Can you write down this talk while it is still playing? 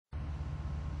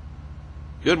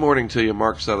Good morning to you.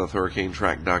 Mark South,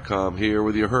 HurricaneTrack.com here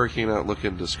with your Hurricane Outlook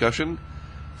and discussion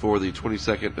for the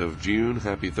 22nd of June.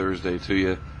 Happy Thursday to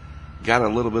you. Got a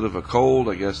little bit of a cold.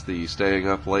 I guess the staying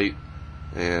up late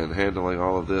and handling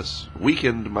all of this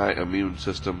weakened my immune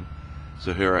system.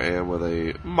 So here I am with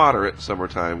a moderate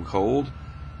summertime cold.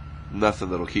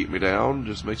 Nothing that'll keep me down,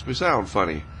 just makes me sound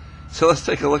funny. So let's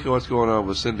take a look at what's going on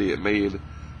with Cindy. It made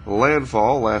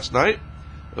landfall last night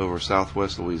over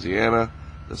southwest Louisiana.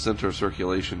 The center of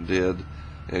circulation did,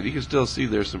 and you can still see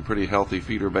there's some pretty healthy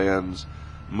feeder bands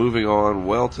moving on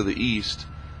well to the east,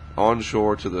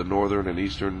 onshore to the northern and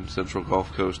eastern central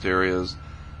Gulf Coast areas.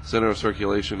 Center of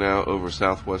circulation now over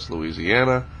southwest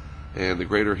Louisiana and the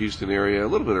greater Houston area. A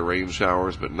little bit of rain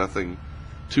showers, but nothing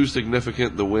too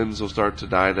significant. The winds will start to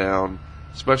die down,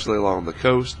 especially along the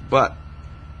coast, but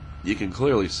you can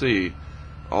clearly see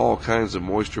all kinds of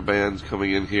moisture bands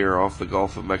coming in here off the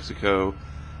Gulf of Mexico.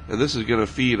 And this is going to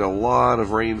feed a lot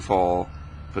of rainfall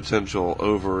potential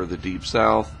over the deep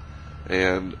south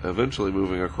and eventually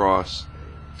moving across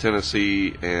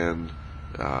Tennessee and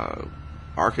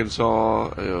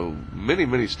Arkansas,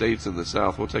 many states in the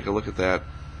south. We'll take a look at that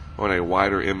on a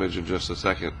wider image in just a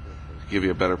second to give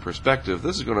you a better perspective.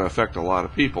 This is going to affect a lot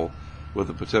of people with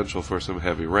the potential for some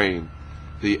heavy rain.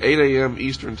 The 8 a.m.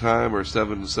 Eastern Time or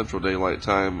 7 Central Daylight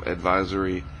Time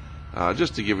advisory,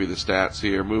 just to give you the stats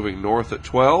here, moving north at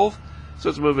 12, so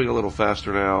it's moving a little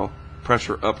faster now.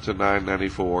 Pressure up to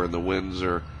 994, and the winds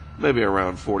are maybe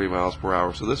around 40 miles per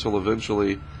hour. So this will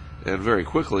eventually and very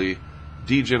quickly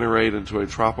degenerate into a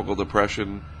tropical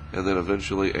depression and then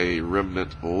eventually a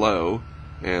remnant low,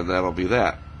 and that'll be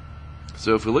that.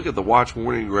 So if we look at the watch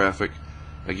warning graphic,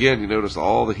 again, you notice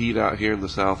all the heat out here in the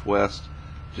southwest.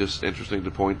 Just interesting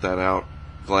to point that out.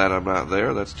 Glad I'm not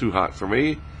there. That's too hot for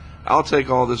me. I'll take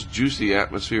all this juicy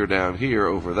atmosphere down here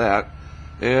over that.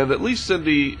 And at least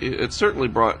Cindy, it certainly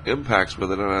brought impacts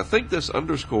with it. And I think this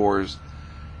underscores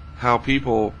how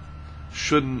people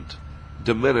shouldn't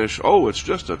diminish, oh, it's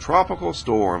just a tropical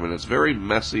storm and it's very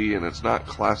messy and it's not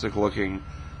classic looking,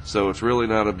 so it's really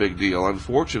not a big deal.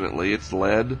 Unfortunately, it's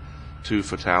led to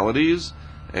fatalities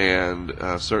and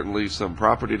certainly some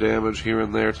property damage here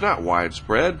and there. It's not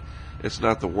widespread. It's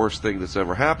not the worst thing that's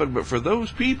ever happened. But for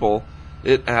those people,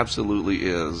 it absolutely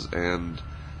is, and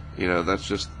that's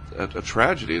just a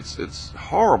tragedy. It's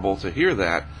horrible to hear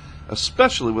that,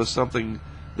 especially with something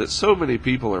that so many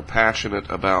people are passionate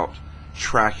about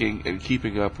tracking and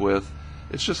keeping up with.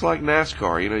 It's just like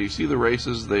NASCAR. You see the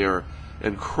races; they are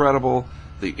incredible.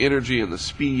 The energy and the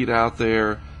speed out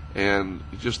there, and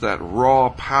just that raw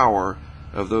power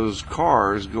of those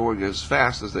cars going as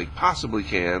fast as they possibly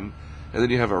can. And then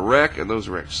you have a wreck, and those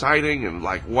are exciting and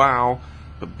like wow.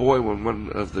 But boy, when one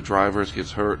of the drivers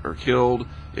gets hurt or killed,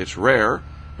 it's rare.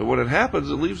 But when it happens,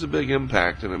 it leaves a big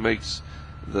impact, and it makes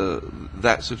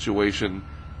that situation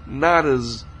not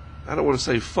as, I don't want to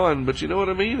say fun, but you know what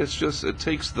I mean? It's just, it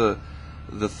takes the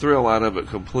thrill out of it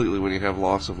completely when you have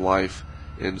loss of life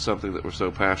in something that we're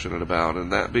so passionate about.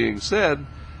 And that being said,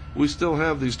 we still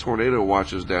have these tornado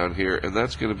watches down here, and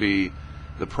that's going to be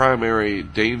the primary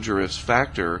dangerous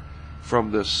factor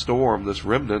from this storm, this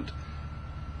remnant,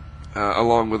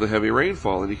 along with the heavy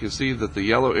rainfall. And you can see that the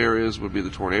yellow areas would be the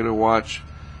tornado watch,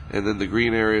 and then the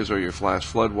green areas are your flash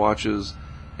flood watches.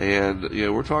 And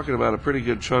we're talking about a pretty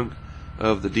good chunk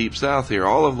of the deep south here,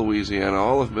 all of Louisiana,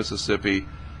 all of Mississippi,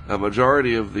 a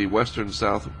majority of the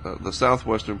the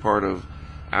southwestern part of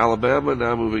Alabama,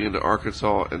 now moving into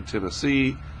Arkansas and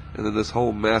Tennessee. And then this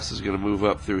whole mess is going to move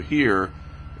up through here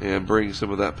and bring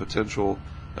some of that potential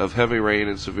of heavy rain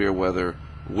and severe weather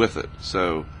with it.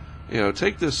 So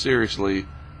take this seriously.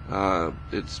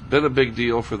 It's been a big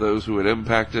deal for those who had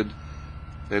impacted,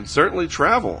 and certainly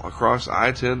travel across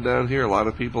I-10 down here. A lot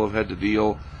of people have had to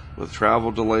deal with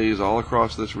travel delays all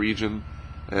across this region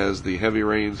as the heavy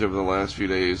rains over the last few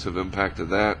days have impacted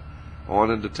that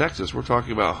on into Texas. We're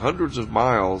talking about hundreds of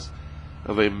miles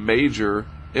of a major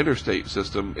interstate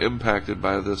system impacted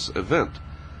by this event.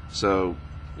 So,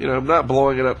 I'm not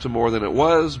blowing it up to more than it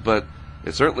was, but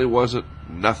it certainly wasn't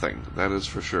nothing, that is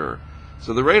for sure.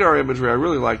 So the radar imagery, I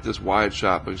really like this wide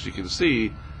shot because you can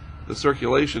see the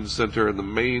circulation center and the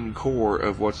main core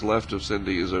of what's left of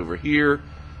Cindy is over here.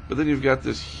 But then you've got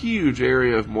this huge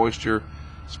area of moisture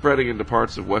spreading into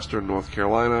parts of western North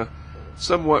Carolina,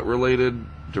 somewhat related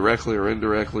directly or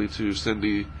indirectly to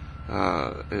Cindy,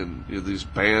 and these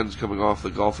bands coming off the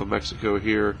Gulf of Mexico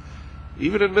here.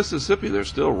 Even in Mississippi, they're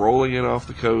still rolling in off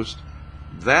the coast.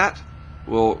 That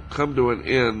will come to an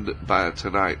end by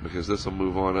tonight because this will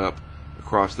move on up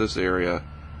across this area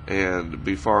and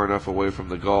be far enough away from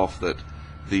the Gulf that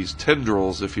these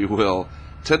tendrils, if you will,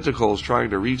 tentacles trying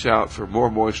to reach out for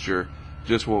more moisture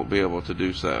just won't be able to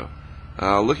do so.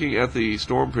 Looking at the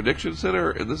Storm Prediction Center,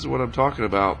 and this is what I'm talking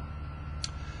about.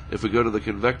 If we go to the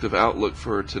Convective Outlook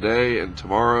for today and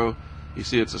tomorrow, you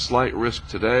see it's a slight risk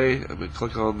today. I'm going to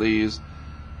click on these,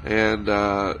 and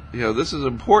this is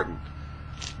important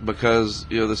because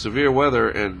the severe weather,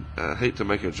 and I hate to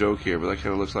make a joke here, but that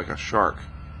kind of looks like a shark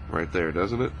right there,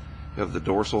 doesn't it? You have the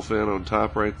dorsal fin on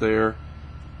top right there,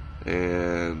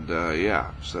 and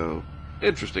so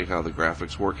interesting how the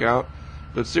graphics work out.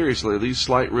 But seriously, these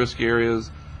slight risk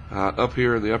areas up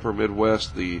here in the upper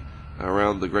Midwest,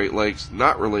 around the Great Lakes,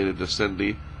 not related to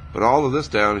Cindy, but all of this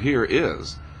down here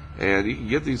is. And you can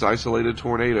get these isolated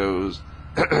tornadoes,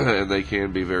 and they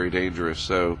can be very dangerous.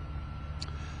 So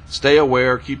stay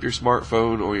aware, keep your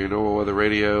smartphone or your normal weather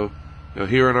radio.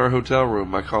 Here in our hotel room,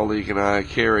 my colleague and I,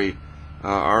 Carrie,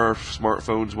 our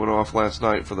smartphones went off last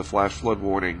night for the flash flood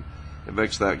warning. It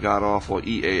makes that god-awful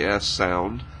EAS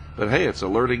sound. But hey, it's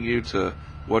alerting you to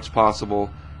what's possible,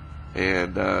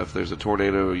 and if there's a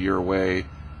tornado your way,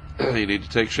 you need to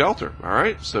take shelter. All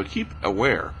right, so keep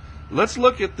aware. Let's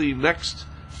look at the next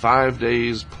 5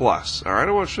 days plus. All right,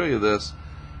 I want to show you this,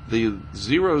 the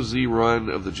 0Z run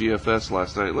of the GFS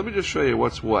last night. Let me just show you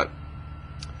what's what.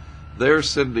 There's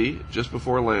Cindy just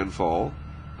before landfall.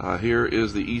 Here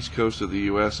is the east coast of the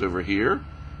U.S. over here.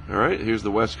 All right, here's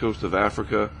the west coast of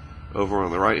Africa over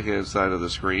on the right-hand side of the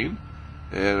screen.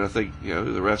 And I think,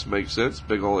 the rest makes sense.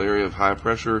 Big old area of high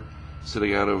pressure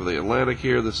sitting out over the Atlantic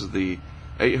here. This is the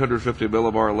 850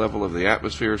 millibar level of the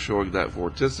atmosphere showing that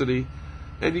vorticity.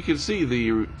 And you can see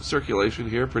the circulation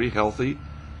here pretty healthy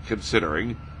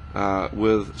considering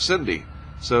with Cindy.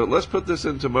 So let's put this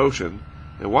into motion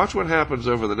and watch what happens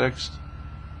over the next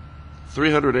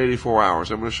 384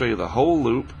 hours. I'm going to show you the whole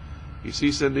loop. You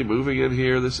see Cindy moving in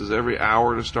here. This is every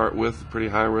hour to start with, pretty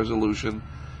high resolution.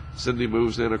 Cindy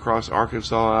moves in across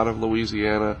Arkansas out of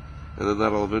Louisiana, and then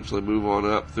that'll eventually move on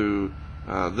up through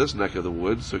this neck of the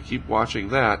woods, so keep watching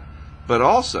that. But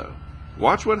also,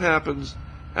 watch what happens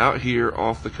out here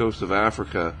off the coast of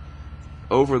Africa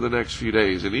over the next few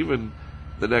days, and even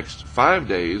the next 5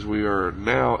 days. We are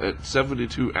now at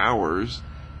 72 hours,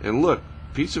 and look,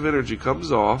 piece of energy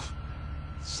comes off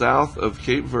south of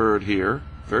Cape Verde here,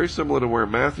 very similar to where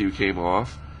Matthew came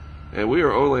off. And we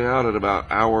are only out at about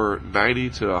hour 90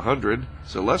 to 100,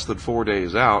 so less than 4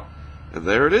 days out. And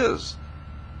there it is.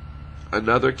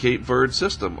 Another Cape Verde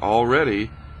system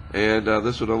already. And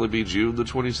this would only be June the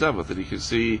 27th. And you can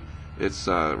see it's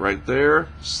right there,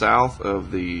 south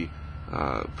of the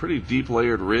pretty deep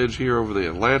layered ridge here over the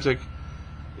Atlantic.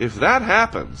 If that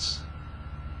happens,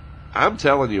 I'm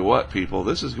telling you what, people,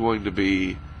 this is going to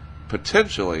be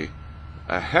potentially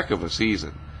a heck of a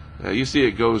season. You see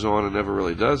it goes on and never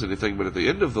really does anything, but at the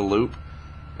end of the loop,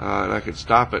 and I can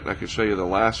stop it and I can show you the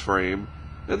last frame,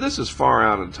 and this is far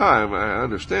out in time, I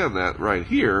understand that right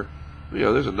here.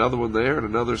 There's another one there and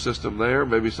another system there,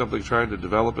 maybe something trying to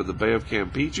develop in the Bay of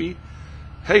Campeche.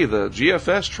 Hey, the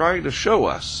GFS trying to show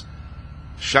us,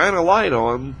 shine a light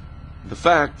on the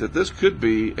fact that this could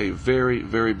be a very,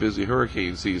 very busy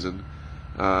hurricane season.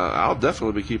 I'll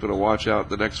definitely be keeping a watch out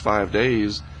the next 5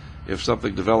 days. If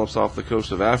something develops off the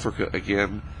coast of Africa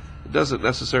again, it doesn't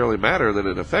necessarily matter that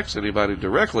it affects anybody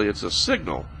directly. It's a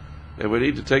signal. And we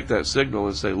need to take that signal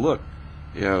and say, look,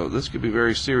 this could be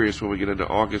very serious when we get into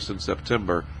August and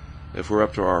September. If we're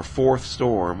up to our 4th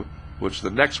storm, which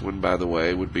the next one, by the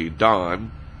way, would be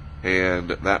Don, and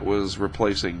that was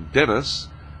replacing Dennis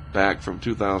back from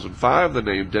 2005. The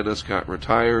name Dennis got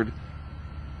retired,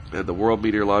 and the World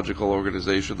Meteorological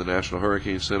Organization, the National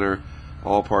Hurricane Center,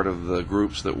 all part of the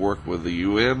groups that work with the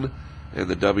UN and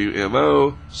the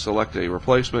WMO, select a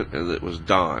replacement, and it was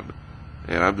Don.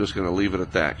 And I'm just going to leave it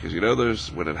at that,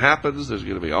 because when it happens, there's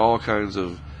going to be all kinds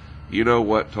of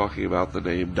talking about the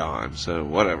name Don, so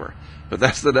whatever. But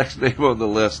that's the next name on the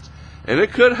list, and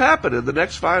it could happen in the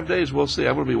next 5 days. We'll see.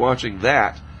 I'm going to be watching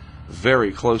that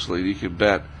very closely. You can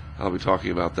bet I'll be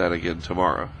talking about that again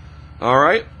tomorrow. All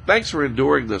right, thanks for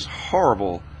enduring this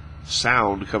horrible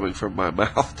sound coming from my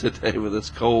mouth today with this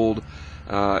cold,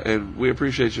 and we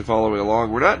appreciate you following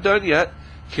along. We're not done yet.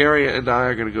 Carrie and I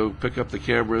are going to go pick up the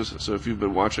cameras, so if you've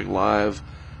been watching live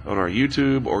on our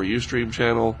YouTube or Ustream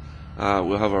channel,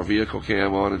 we'll have our vehicle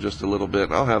cam on in just a little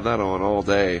bit. I'll have that on all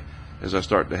day as I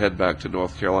start to head back to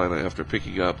North Carolina after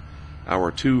picking up our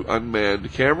 2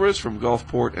 unmanned cameras from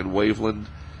Gulfport and Waveland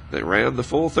that ran the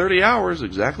full 30 hours,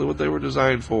 exactly what they were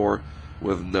designed for,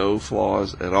 with no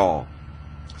flaws at all.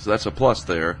 So that's a plus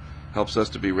there. Helps us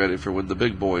to be ready for when the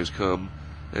big boys come.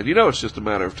 And it's just a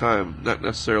matter of time, not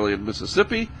necessarily in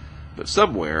Mississippi, but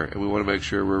somewhere, and we want to make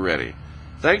sure we're ready.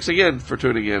 Thanks again for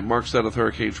tuning in. Mark Stud of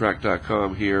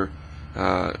HurricaneTrack.com here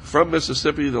from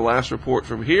Mississippi. The last report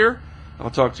from here. I'll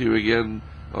talk to you again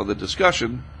on the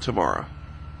discussion tomorrow.